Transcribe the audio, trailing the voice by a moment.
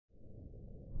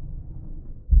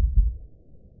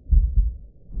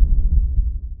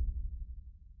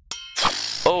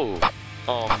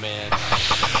Oh man.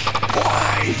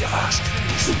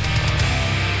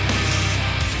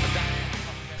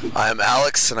 I'm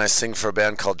Alex, and I sing for a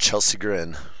band called Chelsea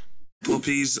Grin.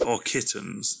 Puppies or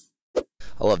kittens? I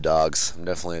love dogs. I'm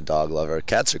definitely a dog lover.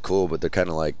 Cats are cool, but they're kind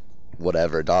of like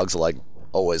whatever. Dogs will like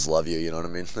always love you, you know what I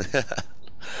mean?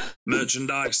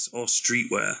 Merchandise or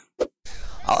streetwear?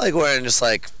 I like wearing just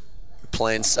like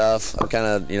plain stuff. I'm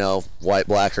kind of, white,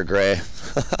 black, or gray.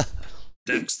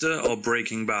 Dexter or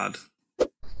Breaking Bad?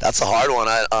 That's a hard one.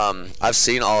 I've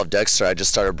seen all of Dexter. I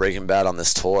just started Breaking Bad on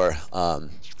this tour.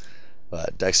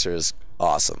 But Dexter is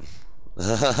awesome.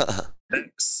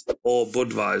 Bex or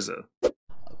Budweiser?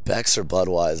 Bex or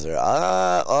Budweiser?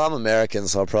 Well, I'm American,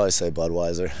 so I'll probably say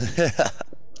Budweiser.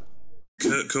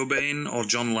 Kurt Cobain or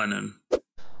John Lennon?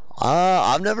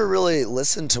 I've never really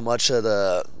listened to much of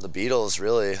the Beatles,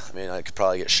 really. I mean, I could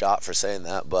probably get shot for saying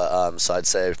that, but so I'd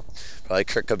say probably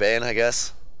Kurt Cobain, I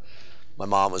guess. My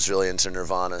mom was really into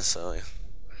Nirvana, so it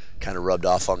kind of rubbed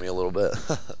off on me a little bit.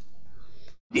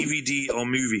 DVD or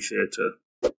movie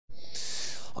theater?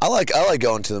 I like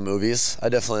going to the movies. I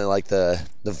definitely like the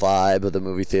vibe of the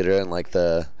movie theater, and like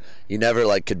you never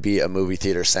like could beat a movie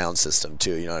theater sound system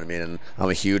too, you know what I mean? And I'm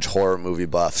a huge horror movie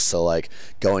buff, so like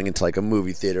going into like a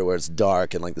movie theater where it's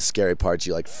dark and like the scary parts,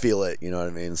 you like feel it, you know what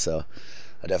I mean? So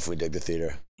I definitely dig the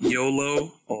theater.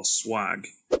 YOLO or swag?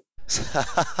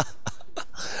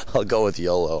 I'll go with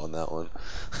YOLO on that one.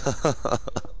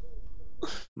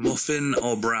 Muffin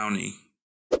or brownie?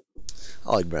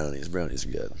 I like brownies. Brownies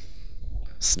are good.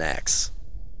 Snacks.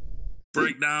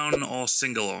 Breakdown or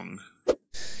sing-along?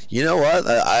 You know what?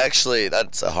 I actually,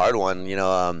 that's a hard one.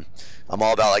 I'm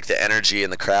all about like the energy in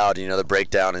the crowd. The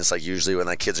breakdown is like usually when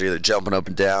like kids are either jumping up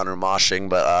and down or moshing,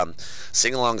 but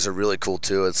sing-alongs are really cool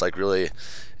too. It's like really,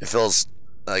 it feels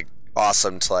like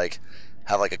awesome to like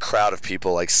have like a crowd of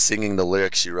people like singing the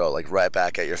lyrics you wrote like right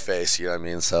back at your face. You know what I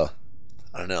mean? So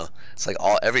I don't know. It's like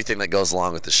everything that goes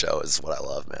along with the show is what I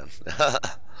love, man.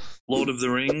 Lord of the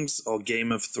Rings or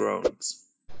Game of Thrones?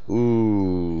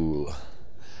 Ooh.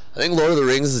 I think Lord of the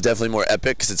Rings is definitely more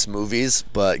epic because it's movies,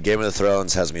 but Game of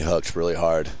Thrones has me hooked really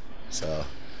hard. So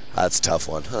that's a tough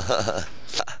one.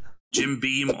 Jim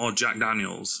Beam or Jack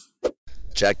Daniels?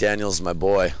 Jack Daniels is my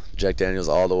boy. Jack Daniels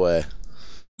all the way.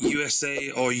 USA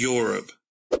or Europe?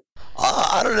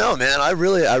 I don't know, man. I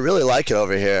really like it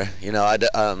over here.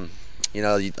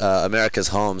 America's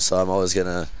home, so I'm always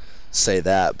gonna say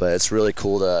that. But it's really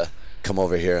cool to come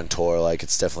over here and tour. Like,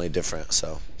 it's definitely different.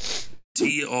 So,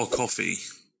 tea or coffee?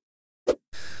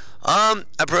 I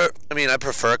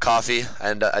prefer coffee,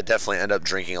 and I definitely end up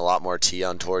drinking a lot more tea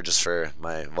on tour just for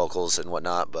my vocals and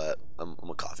whatnot. But I'm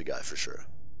a coffee guy for sure.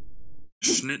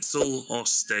 Schnitzel or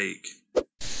steak?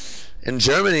 In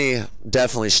Germany,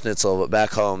 definitely schnitzel, but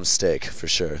back home, steak for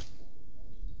sure.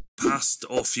 Past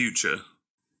or future?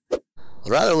 I'd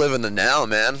rather live in the now,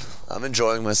 man. I'm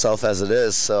enjoying myself as it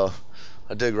is, so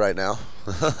I dig right now.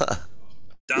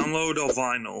 Download or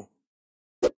vinyl?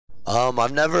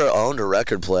 I've never owned a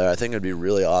record player. I think it'd be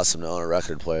really awesome to own a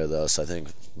record player, though, so I think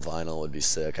vinyl would be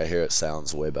sick. I hear it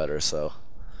sounds way better, so.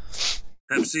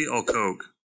 Pepsi or Coke?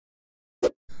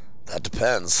 That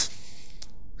depends.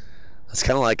 It's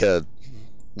kind of like a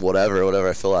whatever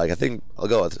I feel like. I think I'll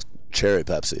go with cherry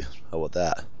Pepsi. How about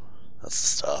that? That's the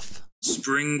stuff.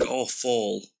 Spring or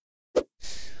fall?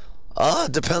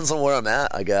 It depends on where I'm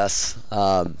at, I guess.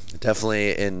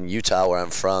 Definitely in Utah, where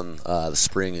I'm from, the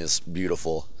spring is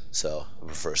beautiful, so I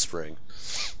prefer spring.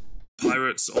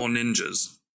 Pirates or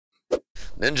ninjas?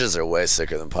 Ninjas are way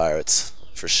sicker than pirates,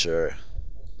 for sure.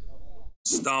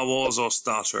 Star Wars or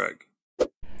Star Trek?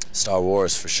 Star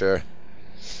Wars, for sure.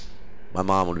 My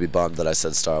mom would be bummed that I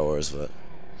said Star Wars, but...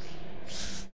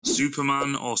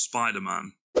 Superman or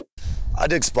Spider-Man? I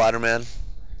dig Spider-Man.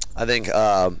 I think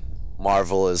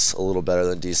Marvel is a little better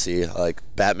than DC. Like,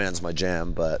 Batman's my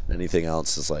jam, but anything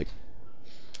else is like...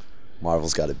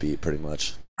 Marvel's got to beat, pretty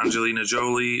much. Angelina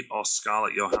Jolie or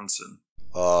Scarlett Johansson?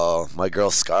 Oh, my girl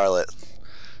Scarlett.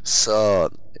 So,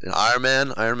 in Iron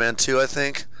Man 2, I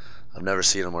think. I've never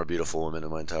seen a more beautiful woman in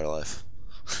my entire life.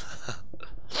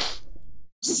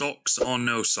 Socks or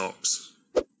no socks?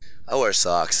 I wear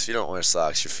socks. If you don't wear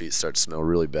socks, your feet start to smell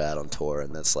really bad on tour,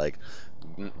 and that's like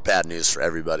bad news for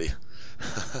everybody.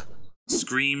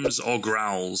 Screams or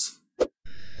growls?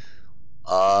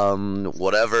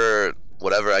 Whatever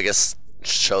I guess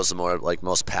shows the more like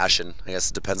most passion. I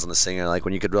guess it depends on the singer. Like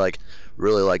when you could like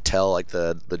really like tell like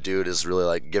the dude is really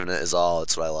like giving it his all.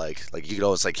 That's what I like. Like you could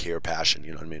always like hear passion.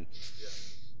 You know what I mean?